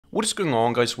What is going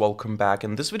on, guys? Welcome back.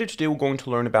 In this video today we're going to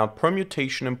learn about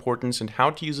permutation importance and how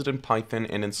to use it in Python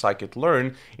and in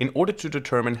scikit-learn in order to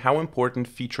determine how important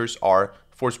features are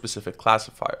for specific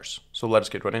classifiers. So let's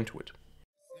get right into it.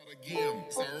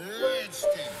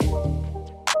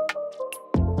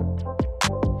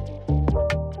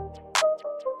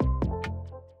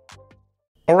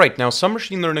 Alright, now some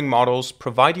machine learning models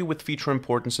provide you with feature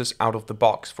importances out of the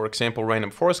box. For example,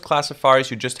 random forest classifiers,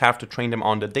 you just have to train them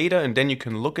on the data and then you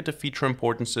can look at the feature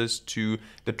importances to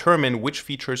determine which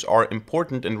features are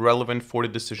important and relevant for the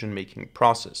decision-making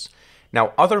process.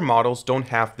 Now, other models don't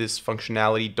have this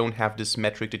functionality, don't have this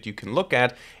metric that you can look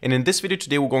at, and in this video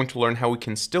today we're going to learn how we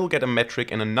can still get a metric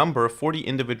and a number for the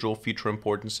individual feature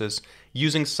importances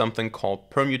using something called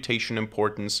permutation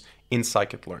importance in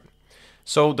scikit-learn.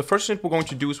 So the first thing we're going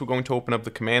to do is we're going to open up the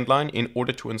command line in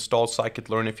order to install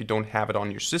scikit-learn. If you don't have it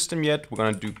on your system yet, we're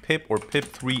going to do pip or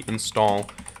pip3 install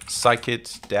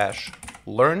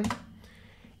scikit-learn.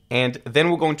 And then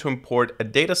we're going to import a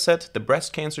dataset, the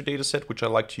breast cancer dataset, which I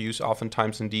like to use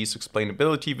oftentimes in these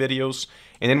explainability videos.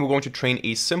 And then we're going to train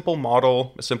a simple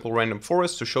model, a simple random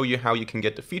forest, to show you how you can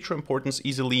get the feature importance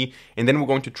easily. And then we're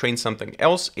going to train something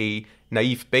else, a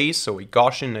naive Bayes, so a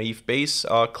Gaussian naive Bayes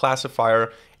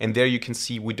classifier. And there you can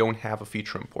see we don't have a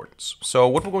feature importance. So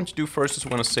what we're going to do first is we're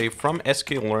going to say from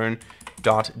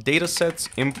sklearn.datasets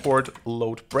import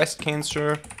load breast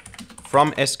cancer.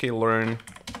 From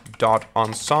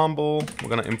sklearn.ensemble, we're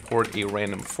going to import a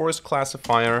random forest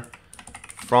classifier.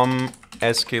 From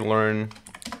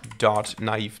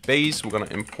sklearn.naive Bayes, we're going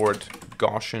to import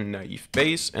Gaussian naive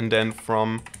Bayes. And then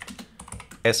from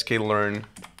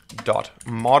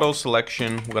sklearn.model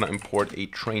selection, we're going to import a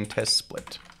train test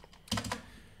split.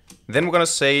 Then we're going to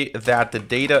say that the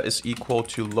data is equal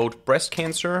to load breast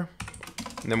cancer.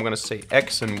 And then we're going to say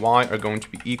X and Y are going to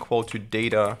be equal to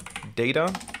data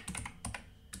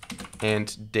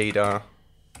and data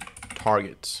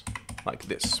targets, like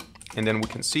this. And then we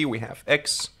can see we have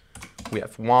X, we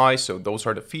have Y, so those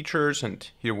are the features. And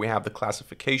here we have the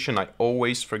classification. I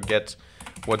always forget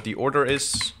what the order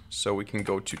is. So we can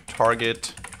go to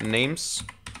target names.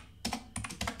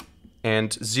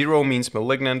 And 0 means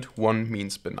malignant, 1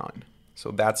 means benign. So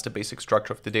that's the basic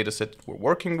structure of the dataset that we're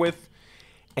working with.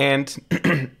 And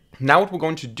now what we're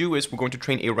going to do is we're going to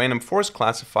train a random forest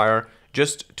classifier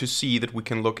just to see that we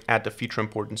can look at the feature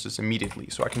importances immediately.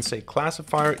 So I can say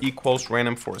classifier equals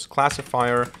random forest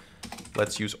classifier.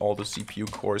 Let's use all the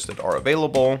CPU cores that are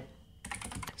available.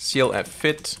 CLF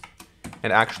fit.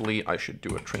 And actually I should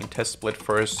do a train test split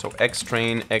first. So X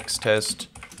train, X test,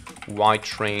 Y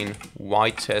train,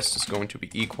 Y test is going to be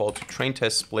equal to train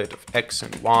test split of X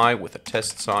and Y with a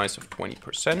test size of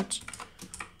 20%.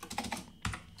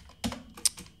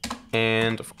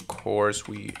 And of course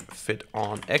we fit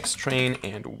on X train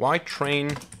and Y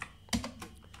train.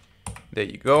 There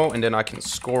you go. And then I can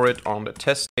score it on the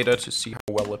test data to see how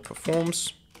well it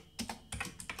performs.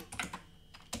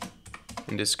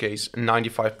 In this case,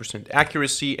 95%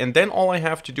 accuracy. And then all I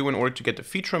have to do in order to get the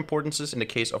feature importances in the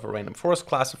case of a random forest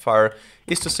classifier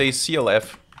is to say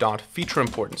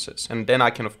clf.featureimportances. And then I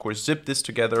can of course zip this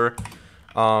together.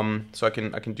 So I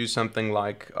can do something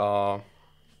like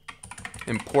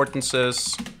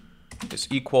importances is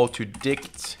equal to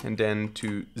dict and then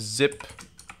to zip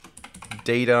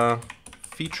data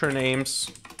feature names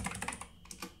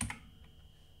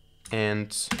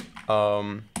and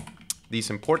these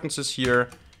importances here,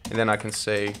 and then I can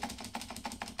say,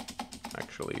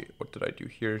 actually, what did I do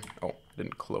here? Oh, I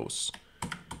didn't close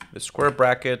the square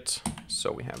bracket.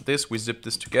 So we have this, we zip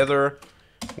this together,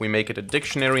 we make it a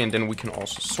dictionary, and then we can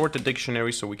also sort the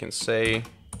dictionary. So we can say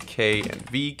K and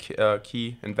V,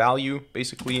 key and value,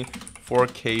 basically, for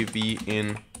KV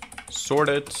in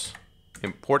sorted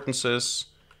importances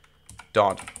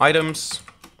dot items,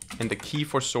 and the key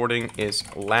for sorting is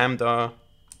lambda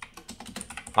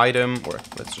item, or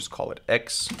let's just call it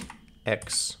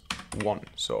x1,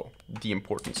 so the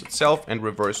importance itself, and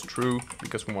reverse true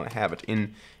because we want to have it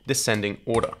in descending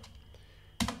order.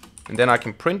 And then I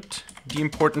can print the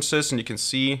importances, and you can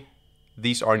see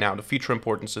these are now the feature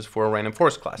importances for a random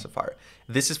forest classifier.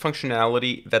 This is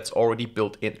functionality that's already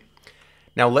built in.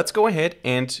 Now let's go ahead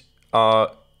and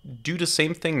do the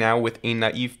same thing now with a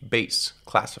naive Bayes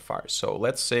classifier. So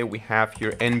let's say we have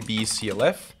here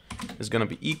NBCLF is going to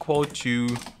be equal to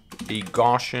a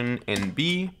Gaussian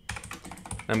NB.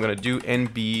 I'm going to do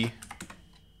NB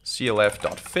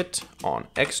CLF.fit on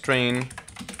X train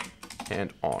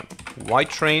and on Y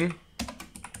train.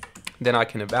 Then I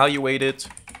can evaluate it,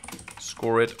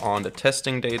 score it on the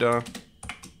testing data,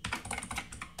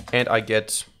 and I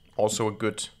get also a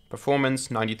good performance,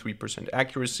 93%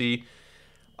 accuracy.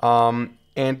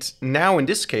 And now in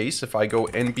this case, if I go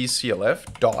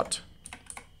nbclf dot,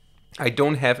 I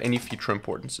don't have any feature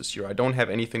importances here. I don't have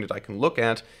anything that I can look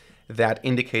at that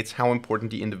indicates how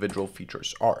important the individual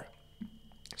features are.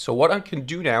 So what I can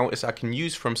do now is I can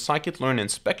use from scikit-learn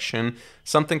inspection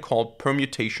something called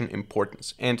permutation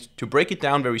importance. And to break it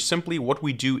down very simply, what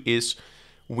we do is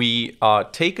we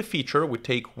take a feature, we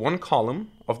take one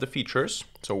column of the features,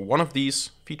 so one of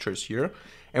these features here,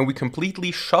 and we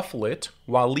completely shuffle it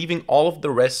while leaving all of the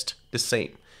rest the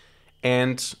same.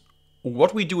 And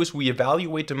what we do is we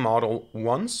evaluate the model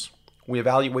once, we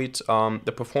evaluate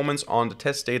the performance on the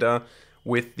test data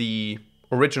with the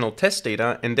original test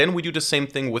data, and then we do the same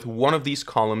thing with one of these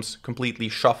columns completely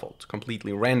shuffled,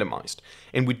 completely randomized.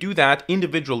 And we do that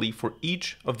individually for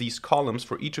each of these columns,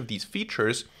 for each of these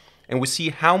features, and we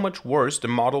see how much worse the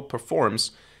model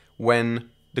performs when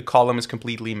the column is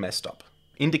completely messed up.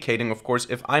 Indicating, of course,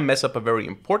 if I mess up a very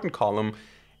important column,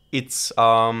 it's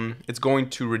going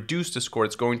to reduce the score.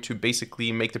 It's going to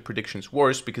basically make the predictions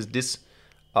worse because this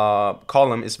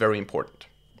column is very important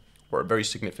or very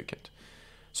significant.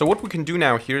 So what we can do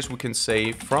now here is we can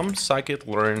say from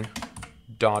scikit-learn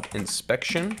dot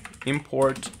inspection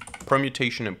import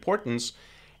permutation importance,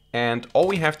 and all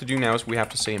we have to do now is we have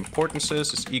to say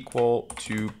importances is equal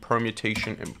to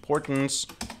permutation importance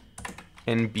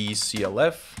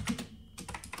nbclf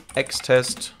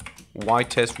xtest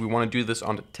ytest. We want to do this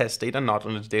on the test data, not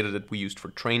on the data that we used for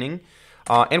training.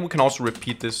 And we can also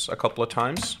repeat this a couple of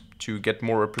times to get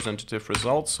more representative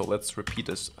results. So let's repeat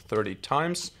this 30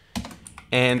 times.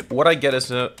 And what I get as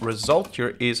a result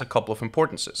here is a couple of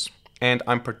importances. And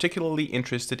I'm particularly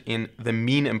interested in the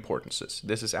mean importances.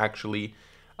 This is actually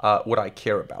what I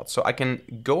care about. So I can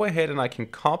go ahead and I can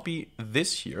copy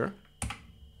this here.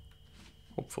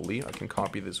 Hopefully I can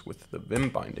copy this with the Vim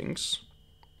bindings.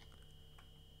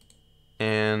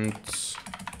 And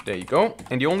there you go.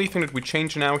 And the only thing that we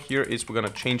change now here is we're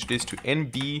going to change this to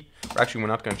NB. Or actually, we're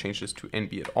not going to change this to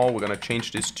NB at all. We're going to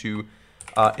change this to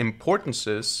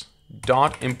importances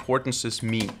dot importances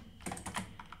mean.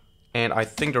 And I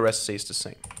think the rest stays the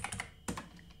same.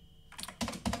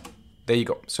 There you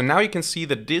go. So now you can see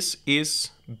that this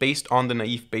is based on the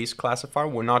naive Bayes classifier.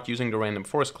 We're not using the random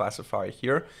forest classifier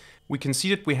here. We can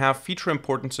see that we have feature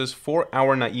importances for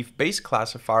our naive Bayes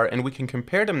classifier, and we can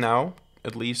compare them now,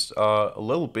 at least a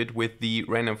little bit, with the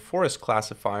random forest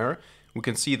classifier. We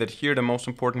can see that here the most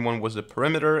important one was the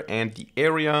perimeter and the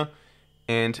area.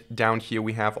 And down here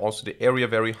we have also the area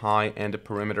very high and the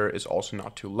perimeter is also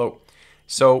not too low.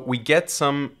 So we get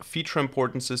some feature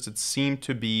importances that seem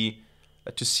to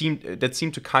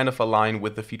kind of align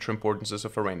with the feature importances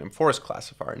of a random forest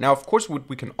classifier. Now, of course, what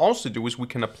we can also do is we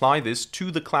can apply this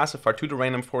to the classifier, to the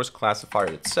random forest classifier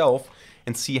itself,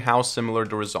 and see how similar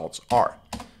the results are.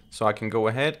 So I can go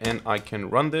ahead and I can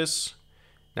run this.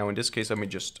 Now, in this case, let me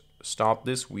just stop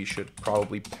this. We should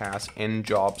probably pass n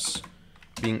jobs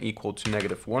being equal to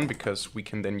 -1 because we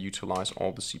can then utilize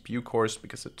all the CPU cores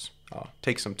because it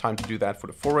takes some time to do that for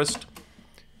the forest.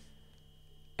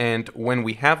 And when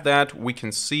we have that, we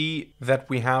can see that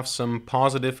we have some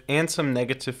positive and some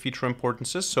negative feature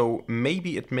importances. So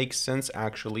maybe it makes sense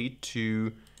actually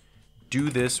to do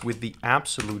this with the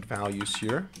absolute values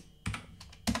here.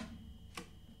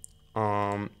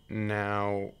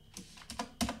 Now,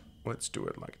 let's do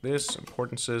it like this,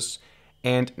 importances.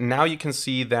 And now you can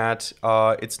see that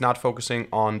it's not focusing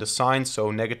on the signs, so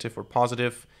negative or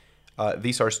positive.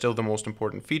 These are still the most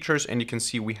important features, and you can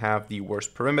see we have the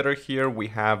worst perimeter here. We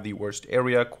have the worst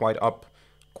area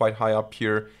quite high up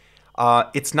here.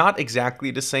 It's not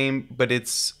exactly the same, but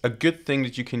it's a good thing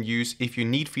that you can use if you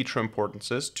need feature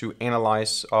importances to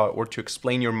analyze or to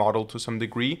explain your model to some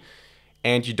degree,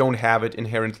 and you don't have it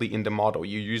inherently in the model.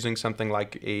 You're using something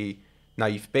like a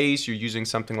naive Bayes, you're using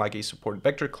something like a support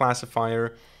vector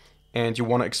classifier, and you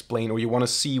want to explain or you want to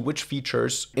see which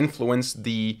features influence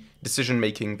the decision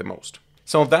making the most.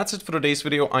 So that's it for today's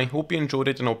video. I hope you enjoyed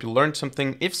it and hope you learned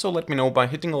something. If so, let me know by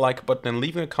hitting the like button and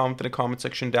leaving a comment in the comment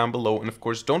section down below. And of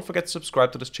course, don't forget to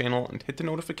subscribe to this channel and hit the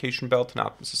notification bell to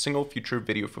not miss a single future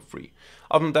video for free.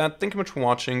 Other than that, thank you much for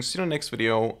watching. See you in the next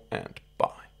video, and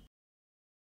bye.